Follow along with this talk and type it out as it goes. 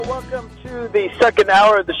welcome to the second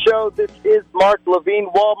hour of the show. This is Mark Levine.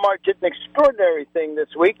 Walmart did an extraordinary thing this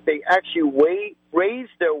week. They actually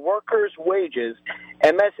raised their workers' wages.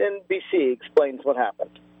 MSNBC explains what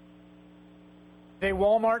happened. Today,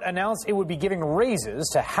 Walmart announced it would be giving raises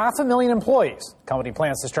to 500,000 employees. The company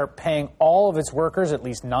plans to start paying all of its workers at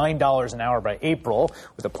least $9 an hour by April,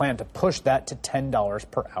 with a plan to push that to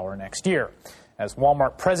 $10 per hour next year. As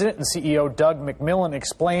Walmart president and CEO Doug McMillon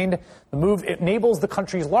explained, the move enables the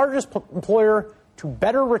country's largest employer to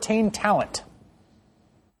better retain talent.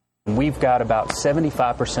 We've got about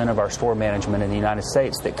 75% of our store management in the United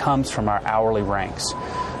States that comes from our hourly ranks.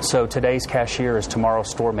 So today's cashier is tomorrow's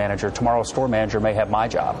store manager. Tomorrow's store manager may have my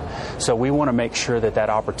job. So we want to make sure that that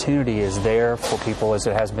opportunity is there for people as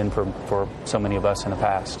it has been for so many of us in the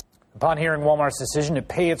past. Upon hearing Walmart's decision to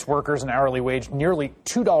pay its workers an hourly wage nearly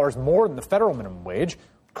 $2 more than the federal minimum wage,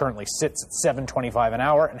 currently sits at $7.25 an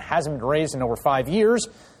hour and hasn't been raised in over 5 years,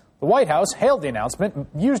 the White House hailed the announcement and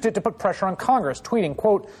used it to put pressure on Congress, tweeting,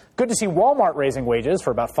 quote, "Good to see Walmart raising wages for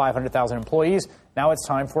about 500,000 employees. Now it's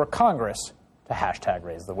time for Congress to hashtag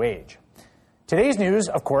raise the wage." Today's news,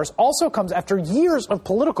 of course, also comes after years of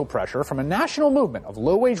political pressure from a national movement of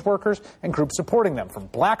low-wage workers and groups supporting them, from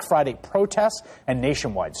Black Friday protests and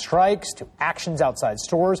nationwide strikes to actions outside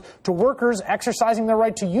stores to workers exercising their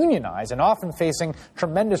right to unionize and often facing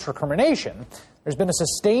tremendous recrimination. There's been a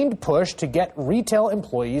sustained push to get retail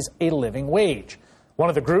employees a living wage. One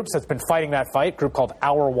of the groups that's been fighting that fight, a group called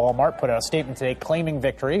Our Walmart, put out a statement today claiming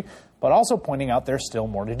victory, but also pointing out there's still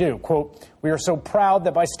more to do. Quote, "We are so proud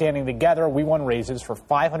that by standing together, we won raises for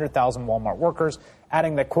 500,000 Walmart workers,"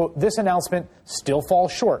 adding that, quote, "This announcement still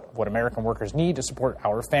falls short of what American workers need to support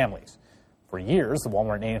our families." For years, the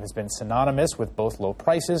Walmart name has been synonymous with both low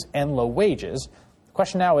prices and low wages. The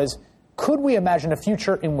question now is, could we imagine a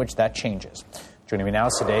future in which that changes? Joining me now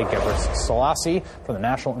is today, Gary Burtless from the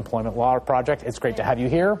National Employment Law Project. It's great to have you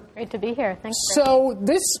here. Great to be here. Thanks. So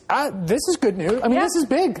this is good news. I mean, this is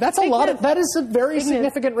big. That's a lot. That is a very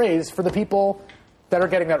significant raise for the people that are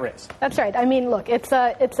getting that raise. That's right. I mean, look, it's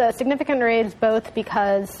a significant raise both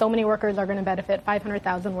because so many workers are going to benefit,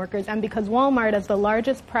 500,000 workers, and because Walmart, as the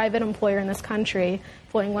largest private employer in this country,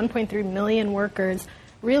 employing 1.3 million workers,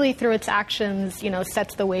 really through its actions,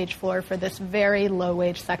 sets the wage floor for this very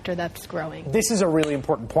low-wage sector that's growing. This is a really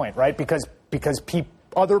important point, right? Because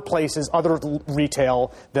other places, other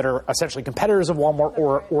retail that are essentially competitors of Walmart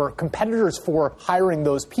or competitors for hiring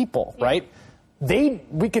those people, right?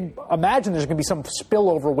 We could imagine there's going to be some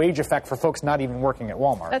spillover wage effect for folks not even working at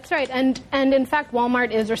Walmart. That's right. And in fact,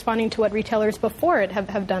 Walmart is responding to what retailers before it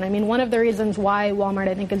have done. I mean, one of the reasons why Walmart,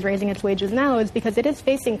 I think, is raising its wages now is because it is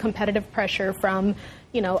facing competitive pressure from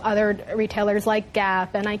other retailers like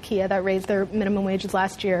Gap and IKEA that raised their minimum wages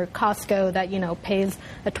last year, Costco that, pays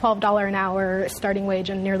a $12 an hour starting wage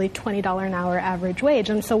and nearly $20 an hour average wage.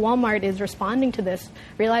 And so Walmart is responding to this,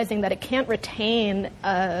 realizing that it can't retain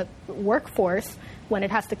a workforce when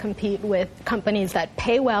it has to compete with companies that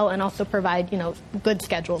pay well and also provide, good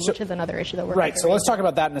schedules, which is another issue that we're right. So let's talk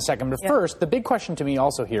about that in a second. But first, the big question to me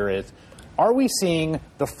also here is, are we seeing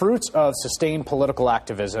the fruits of sustained political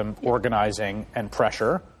activism, organizing, and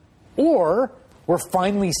pressure, or we're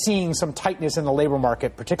finally seeing some tightness in the labor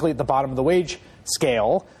market, particularly at the bottom of the wage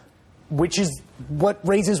scale, which is what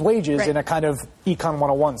raises wages in a kind of Econ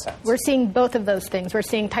 101 sense? We're seeing both of those things. We're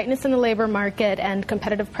seeing tightness in the labor market and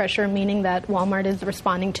competitive pressure, meaning that Walmart is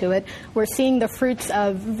responding to it. We're seeing the fruits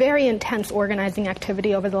of very intense organizing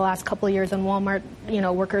activity over the last couple of years in Walmart,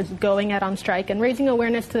 workers going out on strike and raising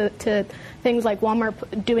awareness to things like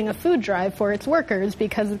Walmart doing a food drive for its workers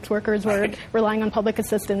because its workers were relying on public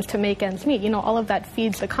assistance to make ends meet. All of that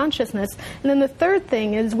feeds the consciousness. And then the third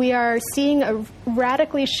thing is we are seeing a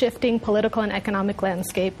radically shifting political and economic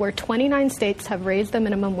landscape where 29 states have raised the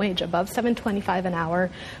minimum wage above $7.25 an hour,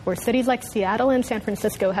 where cities like Seattle and San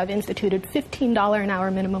Francisco have instituted $15 an hour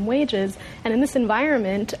minimum wages. And in this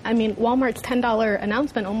environment, I mean, Walmart's $10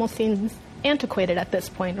 announcement almost seems antiquated at this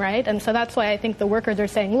point, right? And so that's why I think the workers are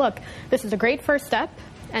saying, look, this is a great first step,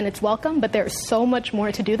 and it's welcome, but there's so much more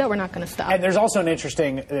to do that we're not going to stop. And there's also an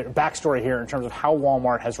interesting backstory here in terms of how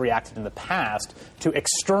Walmart has reacted in the past to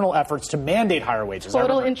external efforts to mandate higher wages.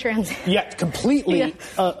 Total intransigent. Yeah, completely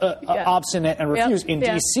obstinate and refused. In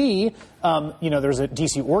D.C., there's a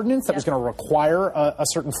D.C. ordinance that was going to require a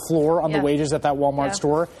certain floor on the wages at that Walmart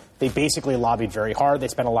store. They basically lobbied very hard. They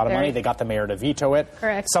spent a lot of money. They got the mayor to veto it.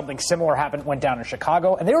 Correct. Something similar went down in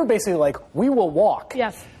Chicago, and they were basically like, we will walk.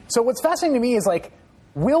 Yes. So what's fascinating to me is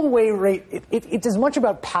will wage rate, it's as much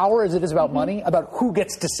about power as it is about money, about who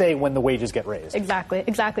gets to say when the wages get raised. Exactly.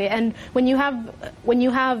 And when you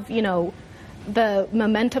have the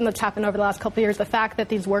momentum that's happened over the last couple of years, the fact that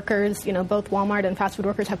these workers, both Walmart and fast food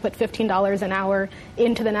workers have put $15 an hour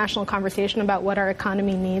into the national conversation about what our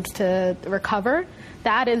economy needs to recover,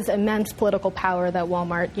 that is immense political power that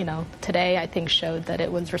Walmart, today I think showed that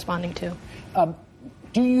it was responding to.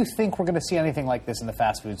 Do you think we're going to see anything like this in the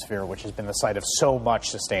fast food sphere, which has been the site of so much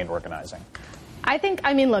sustained organizing? I think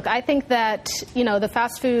that, the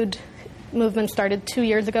fast food movement started 2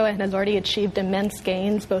 years ago and has already achieved immense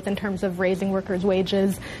gains, both in terms of raising workers'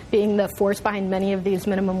 wages, being the force behind many of these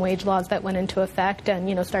minimum wage laws that went into effect,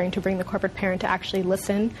 and, starting to bring the corporate parent to actually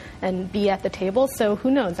listen and be at the table. So who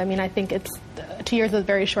knows? I think it's 2 years is a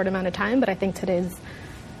very short amount of time, but I think today's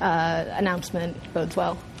announcement bodes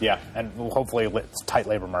well. Yeah, and hopefully tight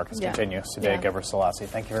labor markets continue. Sadegh Gebrselassie,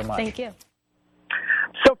 thank you very much. Thank you.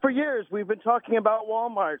 So for years, we've been talking about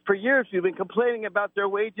Walmart. For years, we've been complaining about their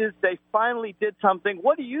wages. They finally did something.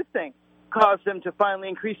 What do you think caused them to finally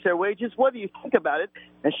increase their wages? What do you think about it?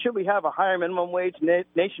 And should we have a higher minimum wage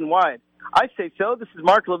nationwide? I say so. This is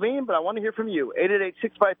Mark Levine, but I want to hear from you.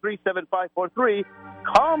 888-653-7543.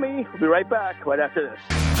 Call me. We'll be right back right after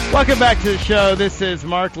this. Welcome back to the show. This is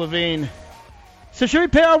Mark Levine. So should we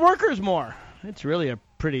pay our workers more? It's really a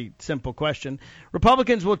pretty simple question.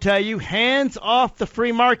 Republicans will tell you, hands off the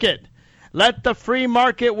free market. Let the free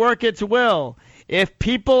market work its will. If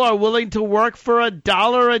people are willing to work for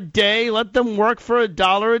 $1 a day, let them work for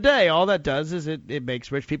 $1 a day. All that does is it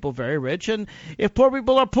makes rich people very rich. And if poor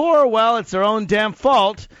people are poor, well, it's their own damn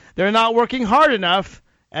fault. They're not working hard enough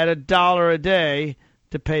at $1 a day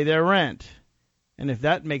to pay their rent. And if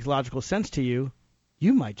that makes logical sense to you,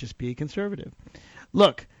 you might just be a conservative.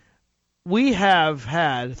 Look, we have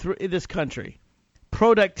had, in this country,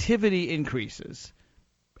 productivity increases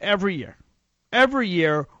every year. Every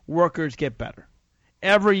year, workers get better.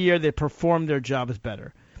 Every year, they perform their jobs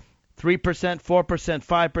better. 3%, 4%,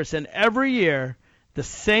 5%. Every year, the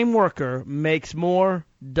same worker makes more,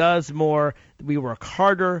 does more. We work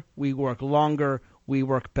harder, we work longer, we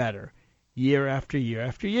work better. Year after year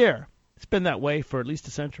after year. It's been that way for at least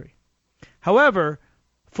a century. However,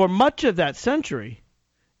 for much of that century,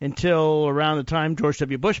 until around the time George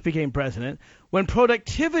W. Bush became president, when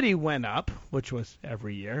productivity went up, which was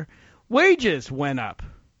every year, wages went up,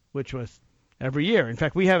 which was every year. In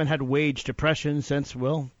fact, we haven't had wage depression since,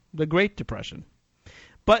 the Great Depression.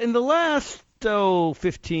 But in the last,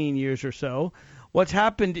 15 years or so, what's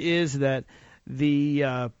happened is that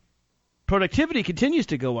the productivity continues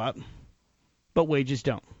to go up, but wages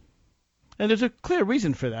don't. And there's a clear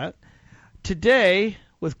reason for that. Today,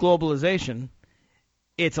 with globalization,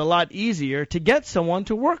 it's a lot easier to get someone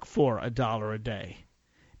to work for $1 a day.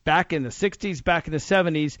 Back in the 60s, back in the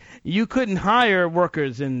 70s, you couldn't hire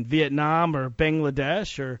workers in Vietnam or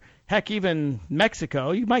Bangladesh or, heck, even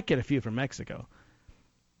Mexico. You might get a few from Mexico.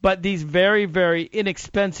 But these very, very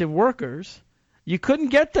inexpensive workers, you couldn't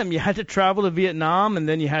get them. You had to travel to Vietnam, and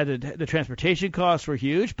then you had the transportation costs were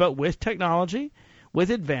huge. But with technology, with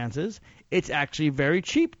advances, it's actually very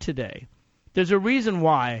cheap today. There's a reason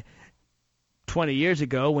why 20 years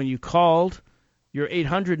ago when you called your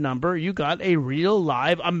 800 number, you got a real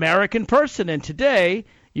live American person. And today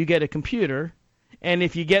you get a computer. And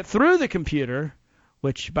if you get through the computer,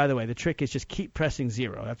 which, by the way, the trick is just keep pressing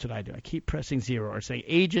 0. That's what I do. I keep pressing 0 or say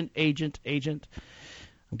agent, agent, agent.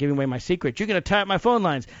 I'm giving away my secret. You're going to tap my phone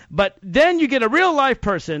lines. But then you get a real live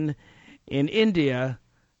person in India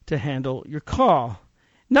to handle your call.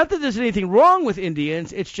 Not that there's anything wrong with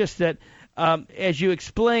Indians. It's just that as you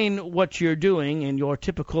explain what you're doing in your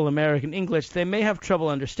typical American English, they may have trouble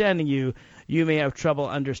understanding you. You may have trouble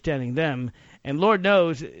understanding them. And Lord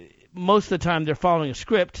knows, most of the time they're following a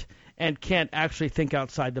script and can't actually think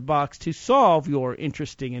outside the box to solve your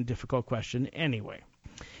interesting and difficult question anyway.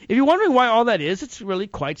 If you're wondering why all that is, it's really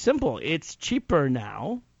quite simple. It's cheaper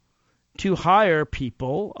now to hire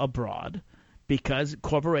people abroad because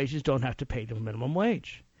corporations don't have to pay the minimum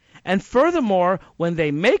wage. And furthermore, when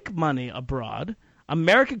they make money abroad,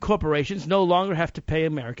 American corporations no longer have to pay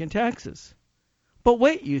American taxes. But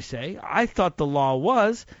wait, you say, I thought the law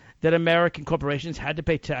was that American corporations had to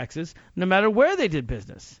pay taxes no matter where they did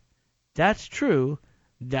business. That's true.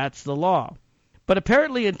 That's the law. But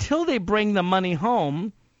apparently until they bring the money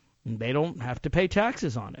home, they don't have to pay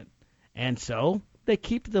taxes on it. And so they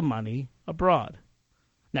keep the money abroad.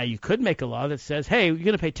 Now, you could make a law that says, hey, you're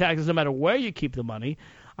going to pay taxes no matter where you keep the money.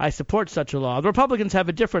 I support such a law. The Republicans have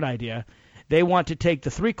a different idea. They want to take the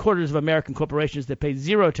 3/4 of American corporations that pay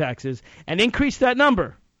 0 taxes and increase that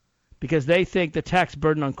number because they think the tax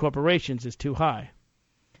burden on corporations is too high.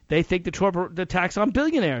 They think the tax on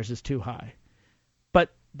billionaires is too high.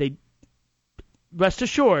 But they rest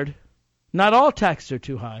assured, not all taxes are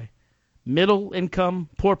too high, middle income,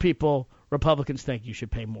 poor people, Republicans think you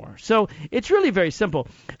should pay more. So it's really very simple.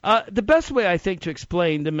 The best way, I think, to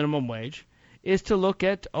explain the minimum wage is to look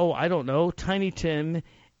at, Tiny Tim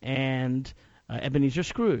and Ebenezer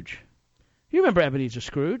Scrooge. You remember Ebenezer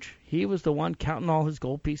Scrooge? He was the one counting all his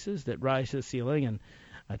gold pieces that rise to the ceiling, and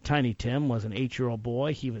Tiny Tim was an 8-year-old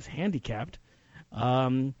boy. He was handicapped.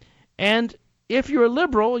 And if you're a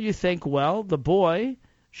liberal, you think, well, the boy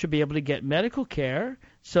should be able to get medical care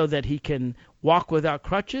so that he can walk without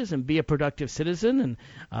crutches and be a productive citizen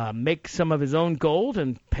and make some of his own gold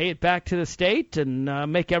and pay it back to the state and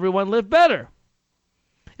make everyone live better.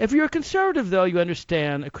 If you're a conservative, though, you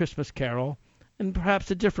understand A Christmas Carol in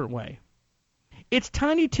perhaps a different way. It's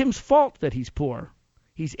Tiny Tim's fault that he's poor.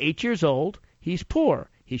 He's 8 years old. He's poor.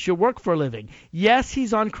 He should work for a living. Yes,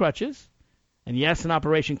 he's on crutches, and yes, an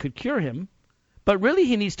operation could cure him, but really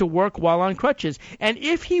he needs to work while on crutches. And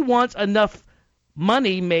if he wants enough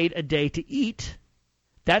money made a day to eat,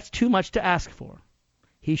 that's too much to ask for.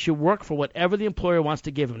 He should work for whatever the employer wants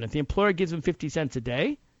to give him. And if the employer gives him 50 cents a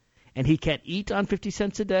day, and he can't eat on 50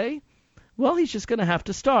 cents a day, well, he's just going to have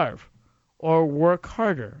to starve or work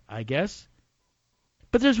harder, I guess.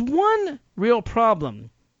 But there's one real problem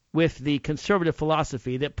with the conservative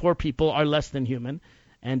philosophy that poor people are less than human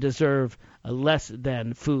and deserve less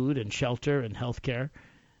than food and shelter and health care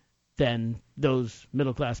than those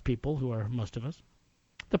middle-class people who are most of us.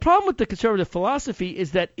 The problem with the conservative philosophy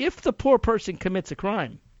is that if the poor person commits a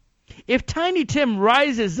crime, if Tiny Tim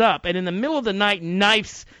rises up and in the middle of the night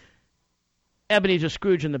knifes Ebenezer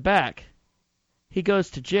Scrooge in the back, he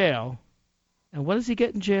goes to jail. And what does he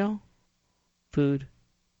get in jail? Food,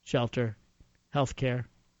 shelter, health care,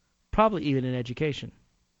 probably even an education.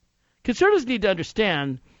 Conservatives need to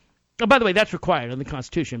understand, by the way, that's required in the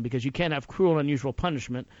Constitution because you can't have cruel and unusual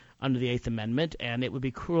punishment under the Eighth Amendment, and it would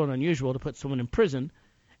be cruel and unusual to put someone in prison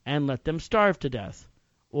and let them starve to death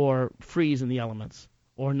or freeze in the elements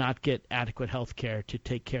or not get adequate health care to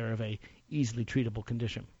take care of a easily treatable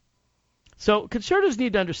condition. So conservatives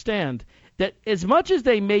need to understand that as much as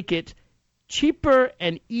they make it cheaper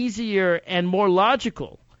and easier and more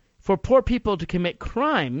logical for poor people to commit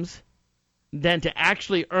crimes than to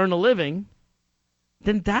actually earn a living,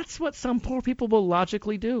 then that's what some poor people will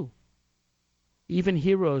logically do. Even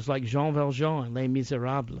heroes like Jean Valjean in Les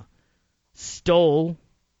Miserables stole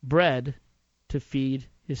bread to feed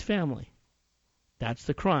his family. That's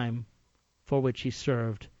the crime for which he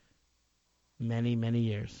served many, many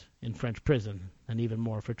years in French prison, and even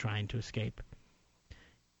more for trying to escape.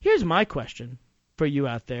 Here's my question for you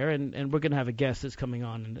out there, and we're going to have a guest that's coming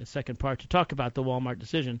on in the second part to talk about the Walmart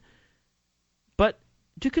decision. But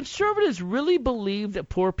do conservatives really believe that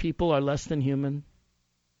poor people are less than human?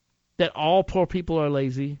 That all poor people are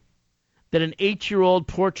lazy? That an 8-year-old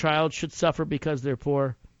poor child should suffer because they're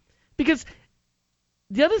poor? Because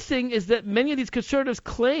the other thing is that many of these conservatives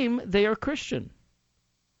claim they are Christian.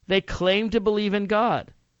 They claim to believe in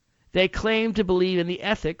God. They claim to believe in the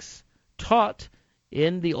ethics taught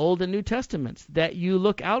in the Old and New Testaments, that you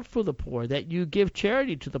look out for the poor, that you give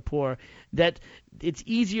charity to the poor, that it's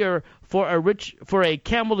easier for a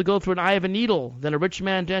camel to go through an eye of a needle than a rich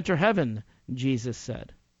man to enter heaven, Jesus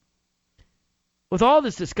said. With all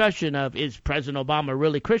this discussion of is President Obama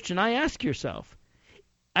really Christian, I ask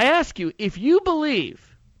you, if you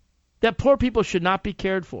believe that poor people should not be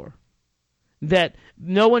cared for, that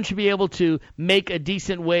no one should be able to make a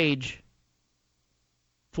decent wage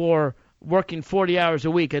for working 40 hours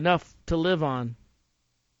a week, enough to live on,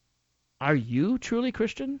 are you truly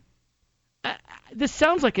Christian? This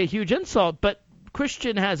sounds like a huge insult, but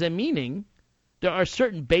Christian has a meaning. There are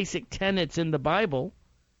certain basic tenets in the Bible,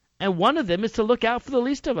 and one of them is to look out for the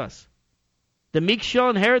least of us. The meek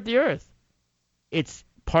shall inherit the earth. It's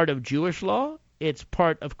part of Jewish law. It's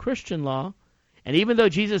part of Christian law. And even though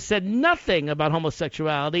Jesus said nothing about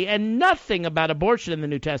homosexuality and nothing about abortion in the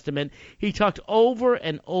New Testament, he talked over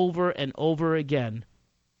and over and over again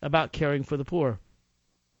about caring for the poor.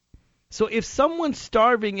 So if someone's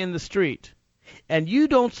starving in the street and you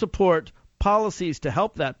don't support policies to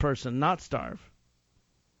help that person not starve,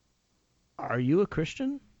 are you a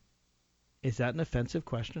Christian? Is that an offensive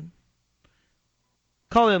question?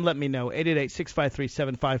 Call in and let me know,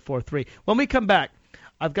 888-653-7543. When we come back,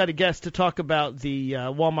 I've got a guest to talk about the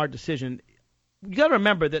Walmart decision. You got to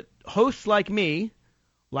remember that hosts like me,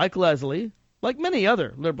 like Leslie, like many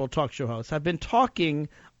other liberal talk show hosts, have been talking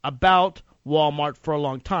about Walmart for a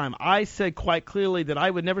long time. I said quite clearly that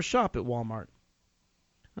I would never shop at Walmart.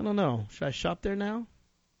 I don't know. Should I shop there now?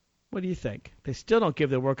 What do you think? They still don't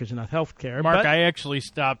give their workers enough health care. Mark, I actually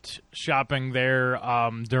stopped shopping there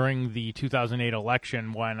during the 2008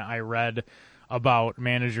 election when I read about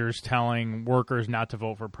managers telling workers not to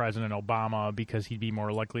vote for President Obama because he'd be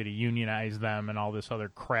more likely to unionize them and all this other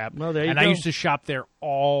crap. Well, there you go. I used to shop there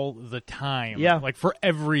all the time. Yeah. Like for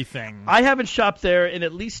everything. I haven't shopped there in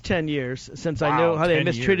at least 10 years since I knew how they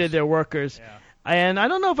mistreated their workers. Yeah. And I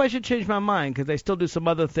don't know if I should change my mind because they still do some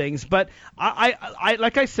other things. But I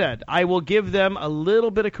like I said, I will give them a little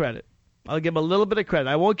bit of credit. I'll give them a little bit of credit.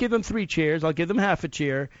 I won't give them 3 cheers. I'll give them half a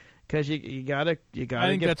cheer. Because you gotta. I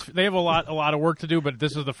think they have a lot of work to do, but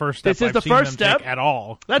this is the first step. This is the first step take at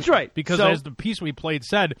all. That's right. Because as the piece we played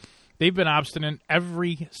said, they've been obstinate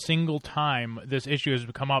every single time this issue has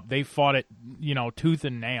come up. They fought it, tooth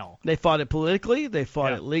and nail. They fought it politically. They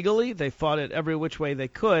fought it legally. They fought it every which way they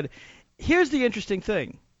could. Here's the interesting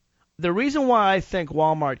thing: the reason why I think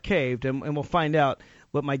Walmart caved, and we'll find out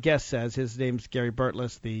what my guest says. His name's Gary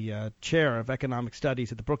Burtless, the chair of economic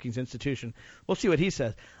studies at the Brookings Institution. We'll see what he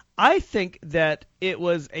says. I think that it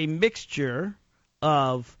was a mixture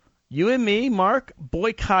of you and me, Mark,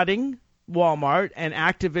 boycotting Walmart and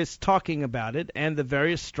activists talking about it and the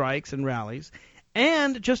various strikes and rallies,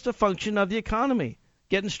 and just a function of the economy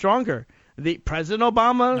getting stronger. The President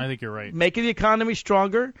Obama, I think you're right, making the economy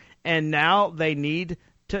stronger, and now they need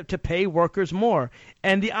to pay workers more.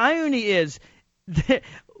 And the irony is that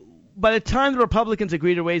by the time the Republicans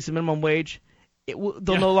agree to raise the minimum wage,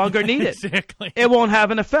 they'll no longer need it. Exactly. It won't have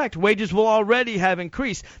an effect. Wages will already have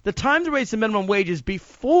increased. The time to raise the minimum wage is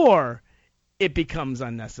before it becomes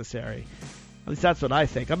unnecessary. At least that's what I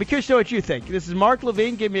think. I'll be curious to know what you think. This is Mark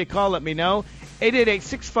Levine. Give me a call. Let me know.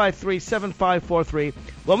 888-653-7543.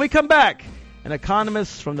 When we come back, an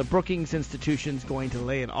economist from the Brookings Institution is going to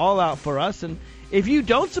lay it all out for us. And if you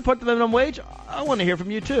don't support the minimum wage, I want to hear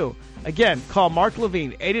from you too. Again, call Mark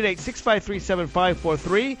Levine,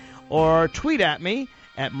 888-653-7543. Or tweet at me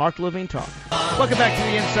at Mark Levine Talk. Welcome back to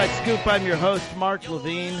the Inside Scoop. I'm your host, Mark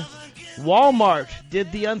Levine. Walmart did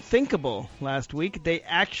the unthinkable last week. They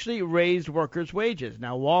actually raised workers' wages.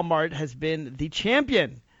 Now, Walmart has been the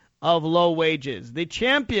champion of low wages, the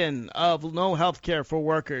champion of no health care for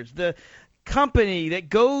workers, the company that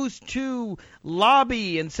goes to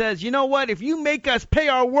lobby and says, you know what, if you make us pay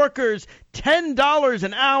our workers $10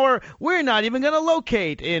 an hour, we're not even going to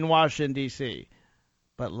locate in Washington, D.C.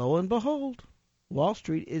 But lo and behold, Wall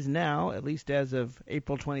Street is now, at least as of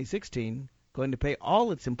April 2016, going to pay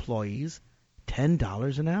all its employees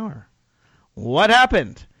 $10 an hour. What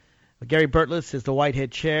happened? Gary Burtless is the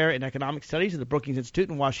Whitehead Chair in Economic Studies at the Brookings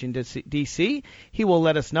Institution in Washington, D.C. He will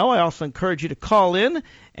let us know. I also encourage you to call in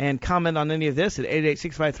and comment on any of this at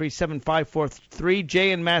 888-653-7543.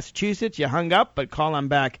 Jay in Massachusetts, you hung up, but call on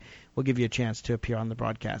back. We'll give you a chance to appear on the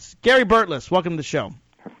broadcast. Gary Burtless, welcome to the show.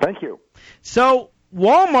 Thank you. So,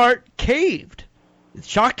 Walmart caved. It's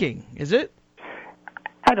shocking, is it?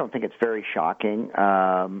 I don't think it's very shocking.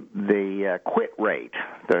 The quit rate,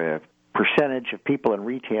 the percentage of people in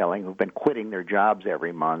retailing who've been quitting their jobs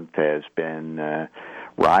every month has been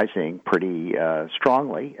rising pretty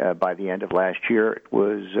strongly. By the end of last year, it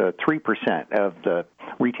was 3% of the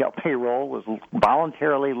retail payroll was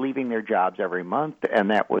voluntarily leaving their jobs every month,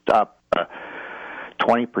 and that was up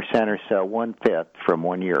 20% or so, 1/5 from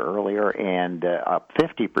 1 year earlier, and up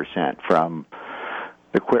 50% from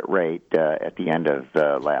the quit rate at the end of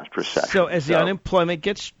the last recession. So as the unemployment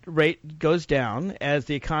rate goes down, as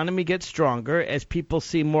the economy gets stronger, as people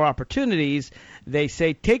see more opportunities, they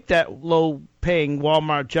say, take that low-paying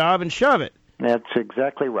Walmart job and shove it. That's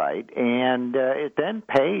exactly right. And it then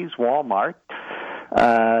pays Walmart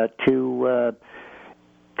to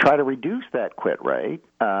try to reduce that quit rate,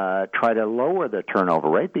 try to lower the turnover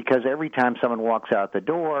rate, because every time someone walks out the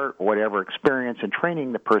door, whatever experience and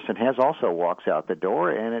training the person has also walks out the door,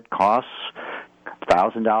 and it costs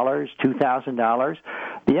 $1,000, $2,000.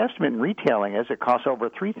 The estimate in retailing is it costs over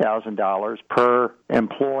 $3,000 per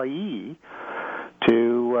employee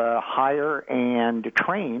to hire and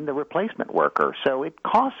train the replacement worker. So it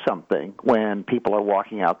costs something when people are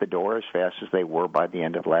walking out the door as fast as they were by the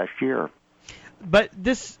end of last year. But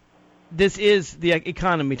this is the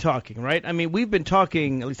economy talking, right? I mean, we've been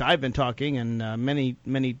talking, at least I've been talking, and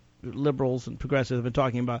many liberals and progressives have been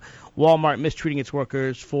talking about Walmart mistreating its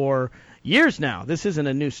workers for years now. This isn't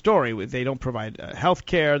a new story. They don't provide health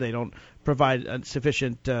care. They don't provide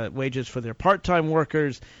sufficient wages for their part-time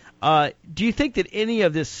workers. Do you think that any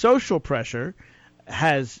of this social pressure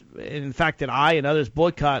has, in fact, that I and others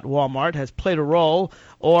boycott Walmart has played a role,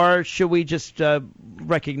 or should we just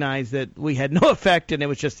recognize that we had no effect and it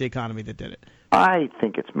was just the economy that did it? I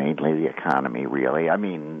think it's mainly the economy, really. I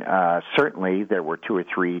mean, certainly there were 2 or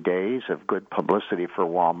 3 days of good publicity for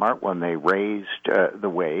Walmart when they raised the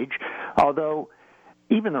wage, although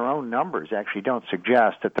even their own numbers actually don't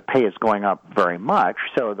suggest that the pay is going up very much.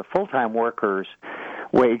 So the full-time workers'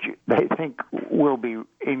 wage, they think, will be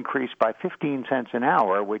increased by 15 cents an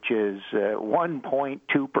hour, which is 1.2%.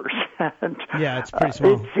 Yeah, it's pretty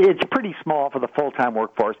small. It's pretty small for the full-time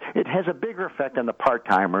workforce. It has a bigger effect on the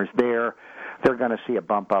part-timers. They're going to see a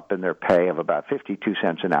bump up in their pay of about 52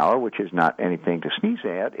 cents an hour, which is not anything to sneeze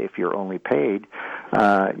at if you're only paid,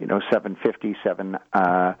 $7.50,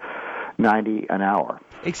 $7.90 an hour.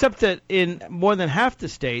 Except that in more than half the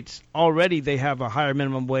states, already they have a higher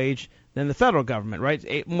minimum wage than the federal government,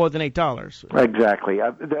 right? More than $8. Exactly.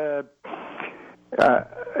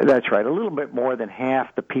 That's right. A little bit more than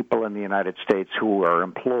half the people in the United States who are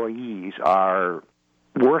employees are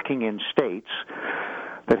working in states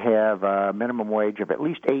that have a minimum wage of at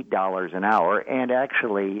least $8 an hour, and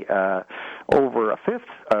actually over a fifth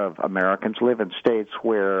of Americans live in states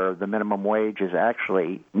where the minimum wage is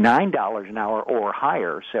actually $9 an hour or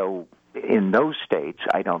higher. So in those states,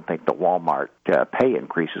 I don't think the Walmart pay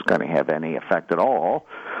increase is going to have any effect at all,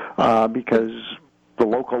 because the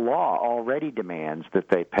local law already demands that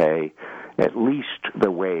they pay at least the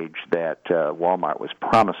wage that Walmart was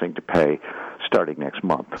promising to pay starting next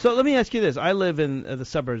month. So let me ask you this. I live in the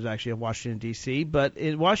suburbs, actually, of Washington, D.C., but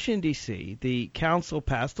in Washington, D.C., the council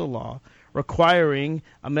passed a law requiring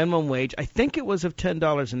a minimum wage. I think it was of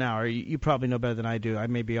 $10 an hour. You probably know better than I do. I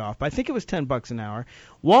may be off, but I think it was $10 an hour.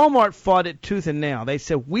 Walmart fought it tooth and nail. They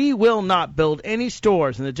said, we will not build any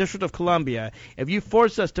stores in the District of Columbia if you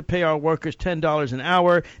force us to pay our workers $10 an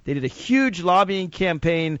hour. They did a huge lobbying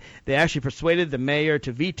campaign. They actually persuaded the mayor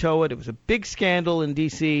to veto it. It was a big scandal in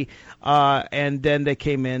D.C., and then they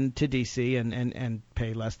came in to D.C. and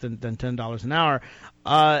pay less than $10 an hour.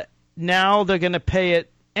 Now they're going to pay it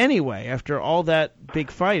anyway, after all that big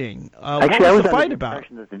fighting. Actually, what I was was the fight under the about?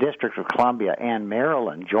 impression that the District of Columbia and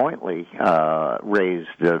Maryland jointly raised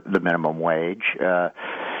the minimum wage,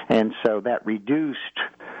 and so that reduced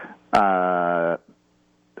the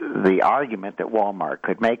argument that Walmart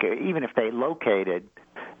could make, even if they located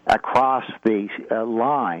across the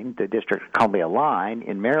line, the District of Columbia line,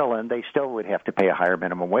 in Maryland, they still would have to pay a higher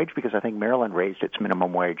minimum wage, because I think Maryland raised its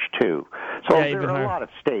minimum wage too. So there are a lot of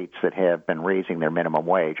states that have been raising their minimum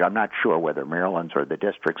wage. I'm not sure whether Maryland's or the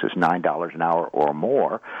district's is $9 an hour or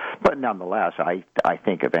more, but nonetheless, I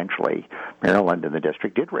think eventually Maryland and the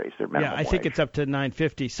district did raise their minimum wage. Yeah, I think it's up to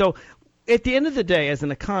 $9.50. So at the end of the day, as an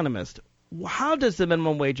economist, how does the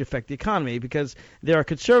minimum wage affect the economy? Because there are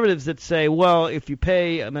conservatives that say, well, if you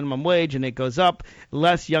pay a minimum wage and it goes up,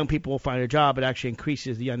 less young people will find a job. It actually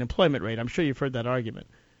increases the unemployment rate. I'm sure you've heard that argument.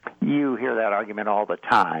 You hear that argument all the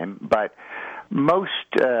time, but most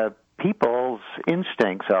people's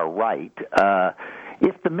instincts are right.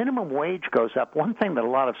 If the minimum wage goes up, one thing that a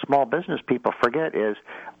lot of small business people forget is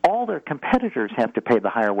all their competitors have to pay the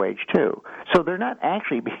higher wage too. So they're not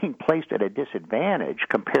actually being placed at a disadvantage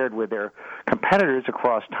compared with their competitors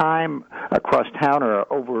across town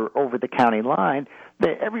or over the county line.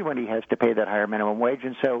 Everybody has to pay that higher minimum wage,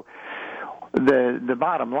 and so the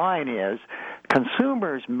bottom line is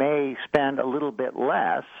consumers may spend a little bit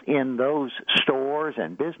less in those stores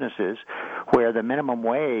and businesses where the minimum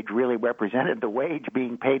wage really represented the wage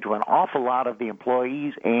being paid to an awful lot of the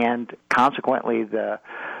employees, and consequently the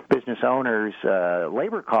business owners'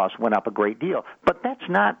 labor costs went up a great deal. But that's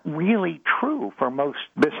not really true for most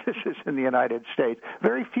businesses in the United States.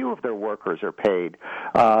 Very few of their workers are paid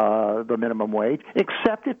the minimum wage,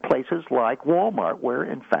 except at places like Walmart, where,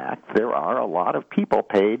 in fact, there are a lot of people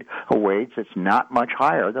paid a wage that's not much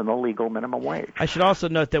higher than the legal minimum wage. I should also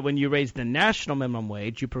note that when you raise the national minimum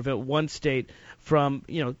wage, you prevent one state from,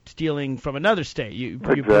 stealing from another state. You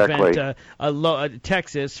prevent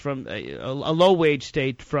Texas from a low-wage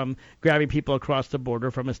state from grabbing people across the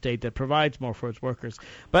border from a state that provides more for its workers.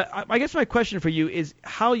 But I guess my question for you is,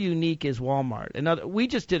 how unique is Walmart? And we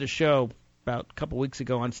just did a show about a couple weeks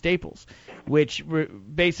ago on Staples, which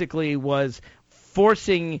basically was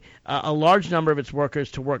forcing a large number of its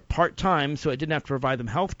workers to work part-time so it didn't have to provide them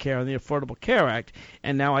health care on the Affordable Care Act,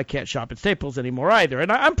 and now I can't shop at Staples anymore either.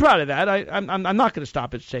 And I'm proud of that. I'm not going to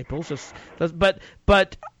stop at Staples.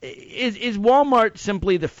 But is Walmart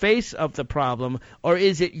simply the face of the problem, or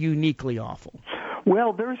is it uniquely awful?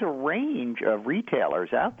 Well, there's a range of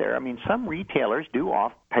retailers out there. I mean, some retailers do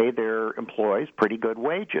pay their employees pretty good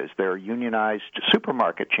wages. There are unionized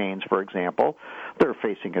supermarket chains, for example. They're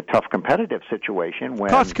facing a tough competitive situation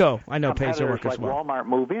when Costco, I know, pays their workers like well. Walmart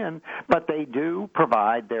move in, but they do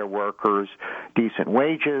provide their workers decent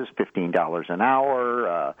wages, $15 an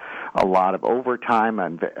hour, a lot of overtime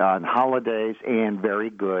on holidays, and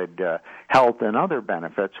very good health and other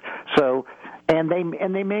benefits. So And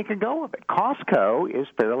they make a go of it. Costco is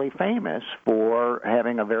fairly famous for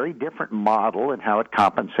having a very different model in how it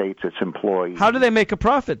compensates its employees. How do they make a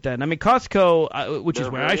profit then? I mean, Costco, which is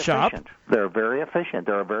where I shop. They're very efficient.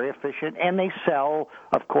 They're very efficient, and they sell,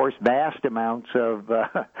 of course, vast amounts of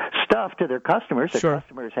stuff to their customers. Sure. The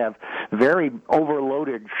customers have very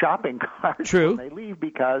overloaded shopping carts True. when they leave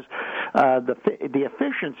because the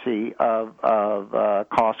efficiency of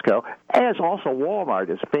Costco, as also Walmart,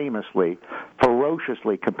 is famously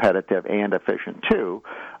ferociously competitive and efficient too.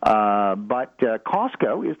 But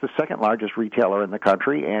Costco is the second largest retailer in the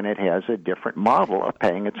country, and it has a different model of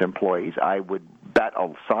paying its employees. I would bet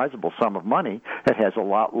a sizable sum of money it has a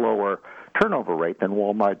lot lower turnover rate than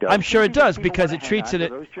Walmart does. I'm sure it does because it treats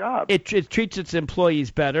it treats its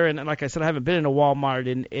employees better. And like I said, I haven't been in a Walmart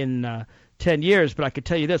in 10 years, but I could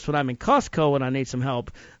tell you this: when I'm in Costco and I need some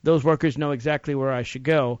help, those workers know exactly where I should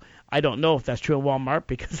go. I don't know if that's true in Walmart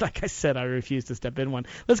because, like I said, I refuse to step in one.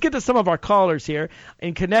 Let's get to some of our callers here.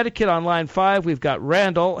 In Connecticut on line 5, we've got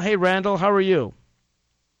Randall. Hey, Randall, how are you?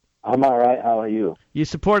 I'm all right. How are you? You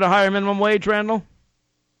support a higher minimum wage, Randall?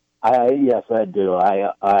 Yes, I do.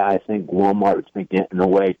 I think Walmart's been getting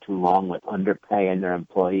away too long with underpaying their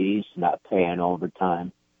employees, not paying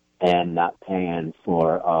overtime, and not paying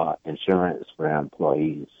for insurance for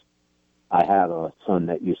employees. I have a son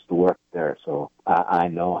that used to work there, so I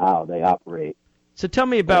know how they operate. So tell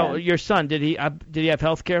me about your son. Did he have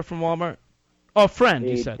health care from Walmart? Oh, friend,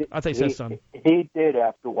 you said. I think you said son. He did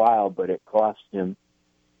after a while, but it cost him.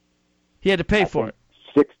 He had to pay for it.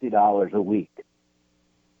 $60 a week.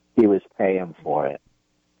 He was paying for it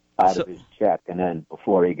out of his check, and then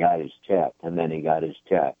before he got his check, and then he got his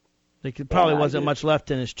check. There probably wasn't much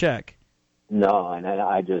left in his check. No, and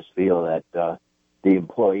I just feel that the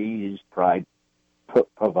employees provide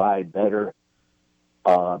better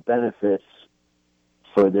benefits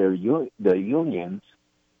for the unions,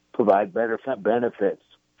 provide better benefits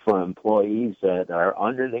for employees that are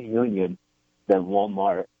under the union than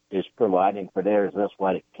Walmart is providing for theirs. That's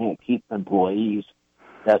why they can't keep employees.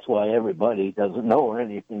 That's why everybody doesn't know where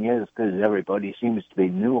anything is, because everybody seems to be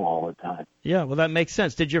new all the time. Yeah, well, that makes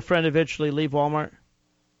sense. Did your friend eventually leave Walmart?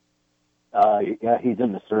 Yeah, he's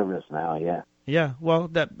in the service now, yeah. Yeah, well,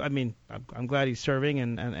 I'm glad he's serving,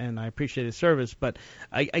 and I appreciate his service. But,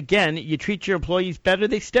 again, you treat your employees better,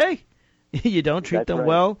 they stay. You don't treat them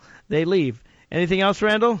well, they leave. Anything else,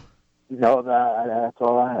 Randall? No, that's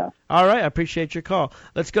all I have. All right, I appreciate your call.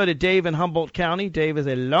 Let's go to Dave in Humboldt County. Dave is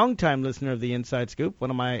a longtime listener of the Inside Scoop, one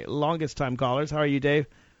of my longest-time callers. How are you, Dave?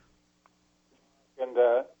 And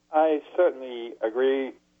I certainly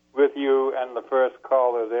agree with you and the first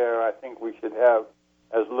caller there. I think we should have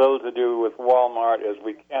as little to do with Walmart as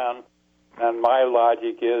we can. And my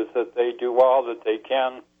logic is that they do all that they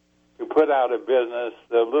can to put out of business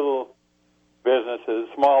the little businesses,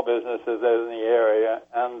 small businesses in the area.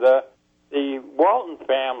 And the Walton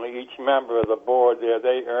family, each member of the board there,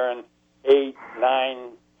 they earn $8,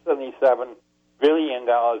 $9, $77 billion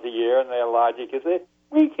a year, and their logic is that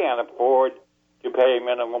we can't afford to pay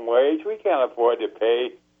minimum wage, we can't afford to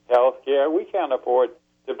pay health care, we can't afford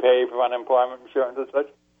to pay for unemployment insurance and such.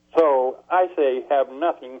 So I say have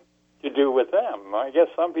nothing to do with them. I guess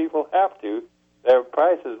some people have to. Their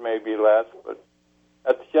prices may be less, but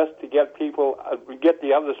that's just to get people, get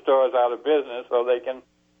the other stores out of business so they can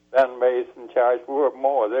then raise and charge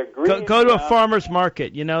more. They're greedy. Go to a farmer's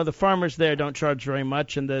market. You know, the farmers there don't charge very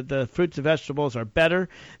much, and the fruits and vegetables are better.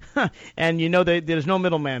 And, you know, there's no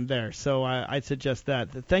middleman there. So I'd suggest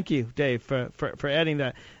that. Thank you, Dave, for adding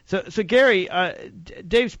that. So Gary,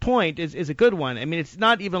 Dave's point is a good one. I mean, it's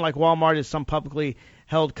not even like Walmart is some publicly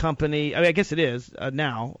held company. I mean, I guess it is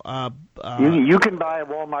now. You can buy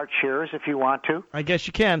Walmart shares if you want to. I guess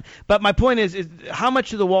you can. But my point is how much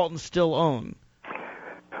do the Waltons still own?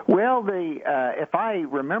 Well, if I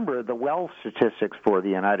remember the wealth statistics for the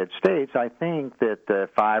United States, I think that the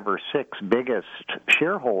 5 or 6 biggest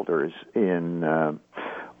shareholders in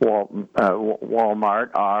Walmart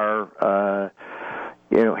are,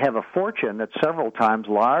 have a fortune that's several times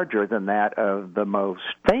larger than that of the most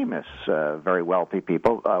famous, very wealthy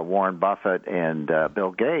people, Warren Buffett and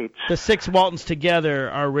Bill Gates. The 6 Waltons together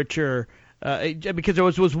are richer. Because there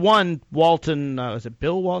was one Walton, was it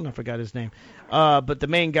Bill Walton? I forgot his name. But the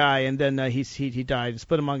main guy, and then he died,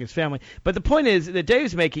 split among his family. But the point is that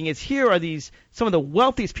Dave's making is here are some of the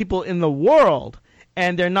wealthiest people in the world,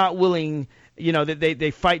 and they're not willing, they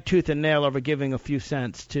fight tooth and nail over giving a few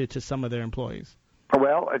cents to some of their employees.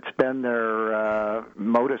 Well, it's been their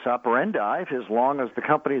modus operandi as long as the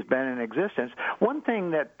company's been in existence. One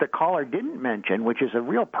thing that the caller didn't mention, which is a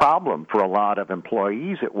real problem for a lot of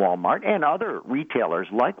employees at Walmart and other retailers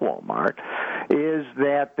like Walmart, is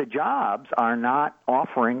that the jobs are not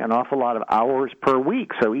offering an awful lot of hours per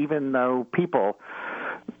week. So even though people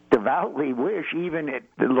devoutly wish, even at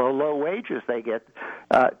the low wages they get,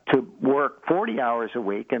 to work 40 hours a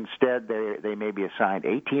week. Instead, they may be assigned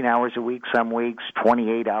 18 hours a week some weeks,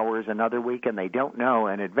 28 hours another week, and they don't know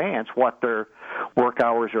in advance what their work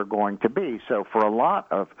hours are going to be. So for a lot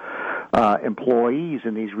of employees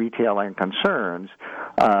in these retailing concerns,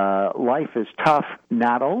 life is tough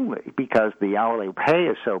not only because the hourly pay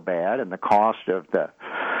is so bad and the cost of the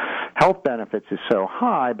health benefits is so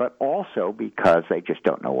high, but also because they just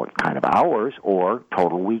don't know what kind of hours or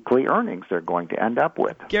total weekly earnings they're going to end up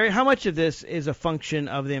with. Gary, how much of this is a function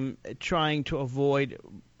of them trying to avoid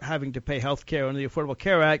having to pay health care under the Affordable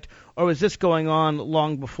Care Act, or was this going on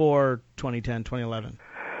long before 2010, 2011?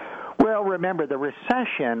 Well, remember, the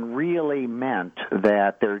recession really meant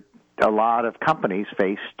that a lot of companies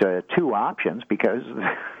faced two options because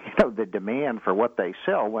the demand for what they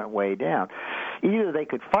sell went way down. Either they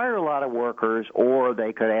could fire a lot of workers or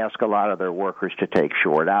they could ask a lot of their workers to take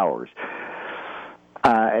short hours.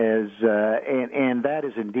 And that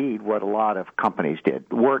is indeed what a lot of companies did.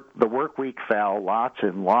 The work week fell. Lots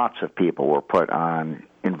and lots of people were put on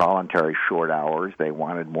involuntary short hours. They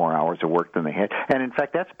wanted more hours of work than they had. And, in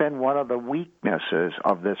fact, that's been one of the weaknesses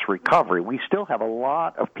of this recovery. We still have a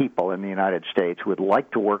lot of people in the United States who would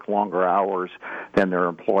like to work longer hours than their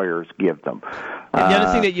employers give them. And the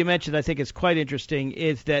other thing that you mentioned I think is quite interesting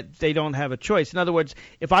is that they don't have a choice. In other words,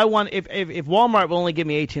 if Walmart will only give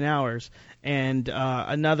me 18 hours and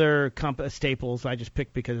another Staples, I just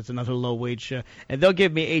picked because it's another low-wage, and they'll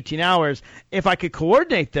give me 18 hours, if I could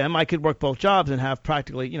coordinate them, I could work both jobs and have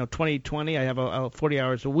practically 20/20. I have 40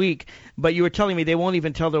 hours a week. But you were telling me they won't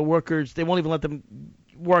even tell their workers, they won't even let them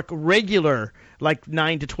work regular, like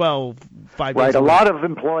 9 to 12, 5 days Right. a week. A lot of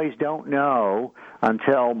employees don't know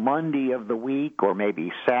until Monday of the week or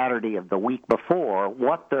maybe Saturday of the week before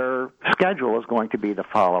what their schedule is going to be the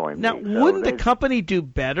following now, week. Wouldn't the company do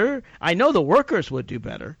better? I know the workers would do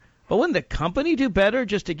better. But wouldn't the company do better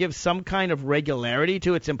just to give some kind of regularity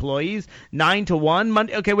to its employees? 9 to 1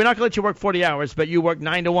 Monday. Okay, we're not going to let you work 40 hours, but you work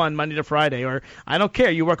 9 to 1 Monday to Friday, or I don't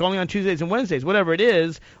care. You work only on Tuesdays and Wednesdays, whatever it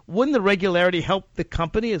is. Wouldn't the regularity help the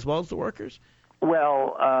company as well as the workers?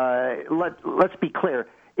 Well, let's be clear.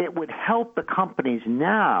 It would help the companies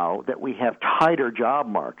now that we have tighter job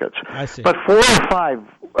markets. I see. But 4 or 5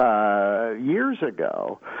 years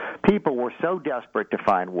ago, people were so desperate to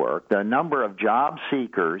find work. The number of job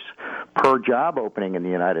seekers per job opening in the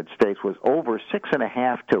United States was over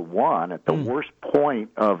 6.5 to 1 at the worst point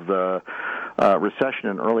of the recession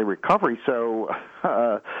and early recovery. So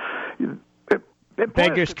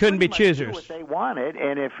beggars couldn't be choosers. Do what they wanted,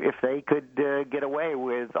 and if they could get away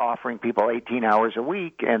with offering people 18 hours a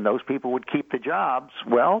week, and those people would keep the jobs,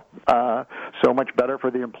 well, so much better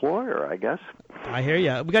for the employer, I guess. I hear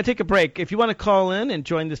you. We got to take a break. If you want to call in and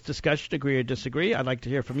join this discussion, agree or disagree, I'd like to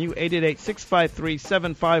hear from you.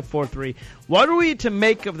 888-653-7543. What are we to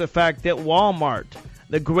make of the fact that Walmart,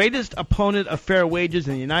 the greatest opponent of fair wages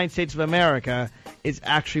in the United States of America, is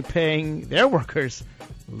actually paying their workers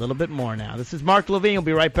a little bit more now? This is Mark Levine. We'll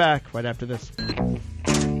be right back right after this.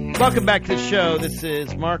 Welcome back to the show. This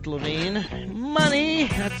is Mark Levine. Money,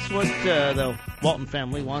 that's what the Walton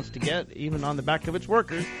family wants to get, even on the back of its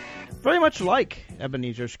workers. Very much like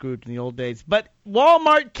Ebenezer Scrooge in the old days. But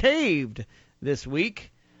Walmart caved this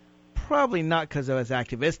week. Probably not because of its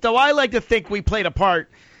activists, though I like to think we played a part,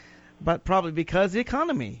 but probably because the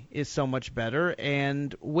economy is so much better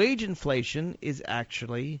and wage inflation is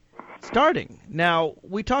actually starting. Now,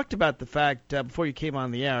 we talked about the fact before you came on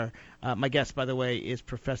the air. My guest, by the way, is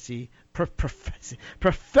Professor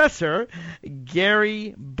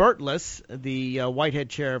Gary Burtless, the Whitehead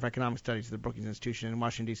Chair of Economic Studies at the Brookings Institution in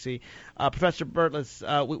Washington, D.C. Professor Burtless,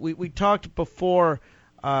 we talked before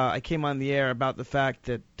I came on the air about the fact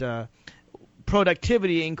that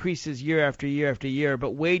productivity increases year after year after year,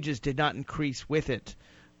 but wages did not increase with it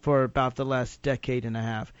for about the last decade and a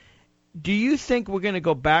half. Do you think we're going to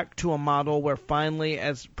go back to a model where finally,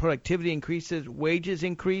 as productivity increases, wages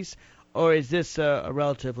increase, or is this a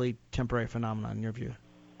relatively temporary phenomenon in your view?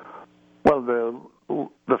 Well,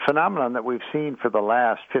 the phenomenon that we've seen for the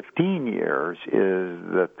last 15 years is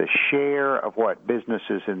that the share of what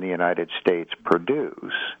businesses in the United States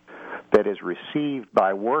produce that is received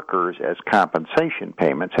by workers as compensation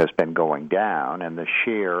payments has been going down, and the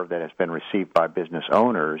share that has been received by business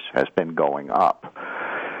owners has been going up.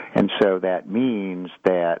 And so that means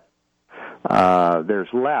that there's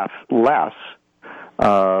less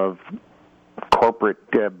of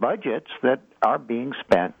corporate budgets that are being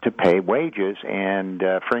spent to pay wages and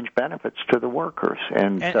fringe benefits to the workers.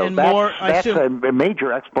 And so that's a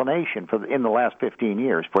major explanation in the last 15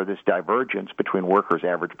 years for this divergence between workers'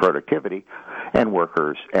 average productivity and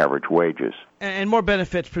workers' average wages. And more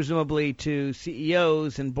benefits, presumably, to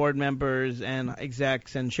CEOs and board members and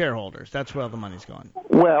execs and shareholders. That's where all the money's going.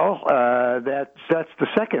 Well, that's the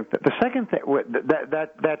second. The second thing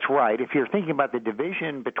that's right. If you're thinking about the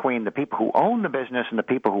division between the people who own the business and the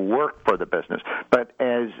people who work for the business, but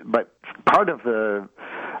part of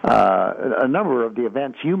a number of the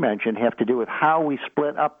events you mentioned have to do with how we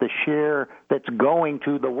split up the share that's going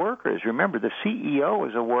to the workers. Remember, the CEO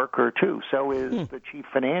is a worker too. So is the chief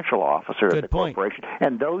financial officer of the corporation,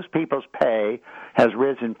 and those people's pay has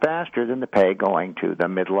risen faster than the pay going to the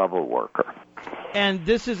mid-level worker. And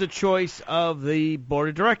this is a choice of the board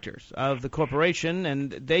of directors of the corporation,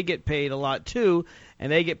 and they get paid a lot too,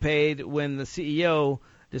 and they get paid when the CEO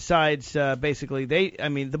decides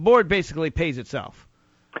the board basically pays itself.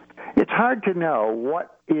 It's hard to know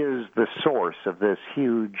what is the source of this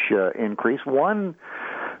huge increase. One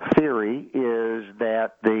theory is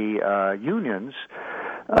that the unions,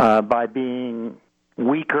 by being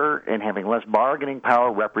weaker and having less bargaining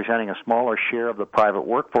power, representing a smaller share of the private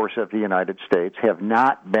workforce of the United States, have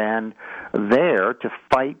not been there to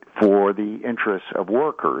fight for the interests of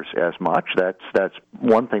workers as much. That's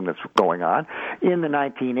one thing that's going on. In the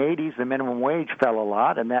 1980s, the minimum wage fell a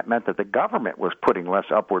lot, and that meant that the government was putting less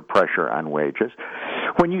upward pressure on wages.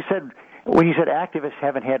 When you said activists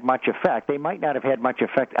haven't had much effect, they might not have had much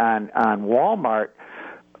effect on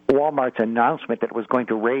Walmart's announcement that it was going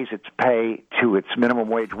to raise its pay to its minimum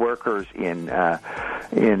wage workers in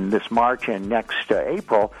this March and next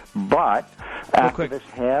April, but activists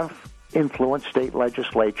have influenced state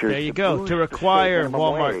legislatures. There you go, to require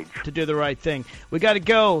Walmart to do the right thing. We got to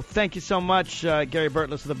go. Thank you so much, Gary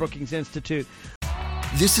Burtless of the Brookings Institute.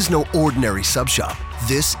 This is no ordinary sub shop.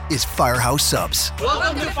 This is Firehouse Subs.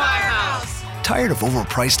 Welcome to Firehouse. Tired of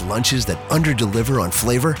overpriced lunches that underdeliver on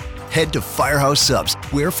flavor? Head to Firehouse Subs,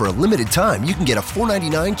 where for a limited time you can get a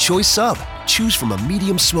 $4.99 choice sub. Choose from a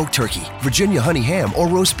medium smoked turkey, Virginia honey ham, or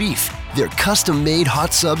roast beef. They're custom-made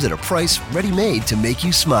hot subs at a price ready-made to make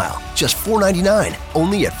you smile. Just $4.99,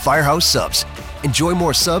 only at Firehouse Subs. Enjoy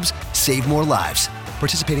more subs, save more lives.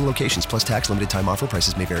 Participating locations plus tax, limited time offer.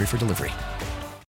 Prices may vary for delivery.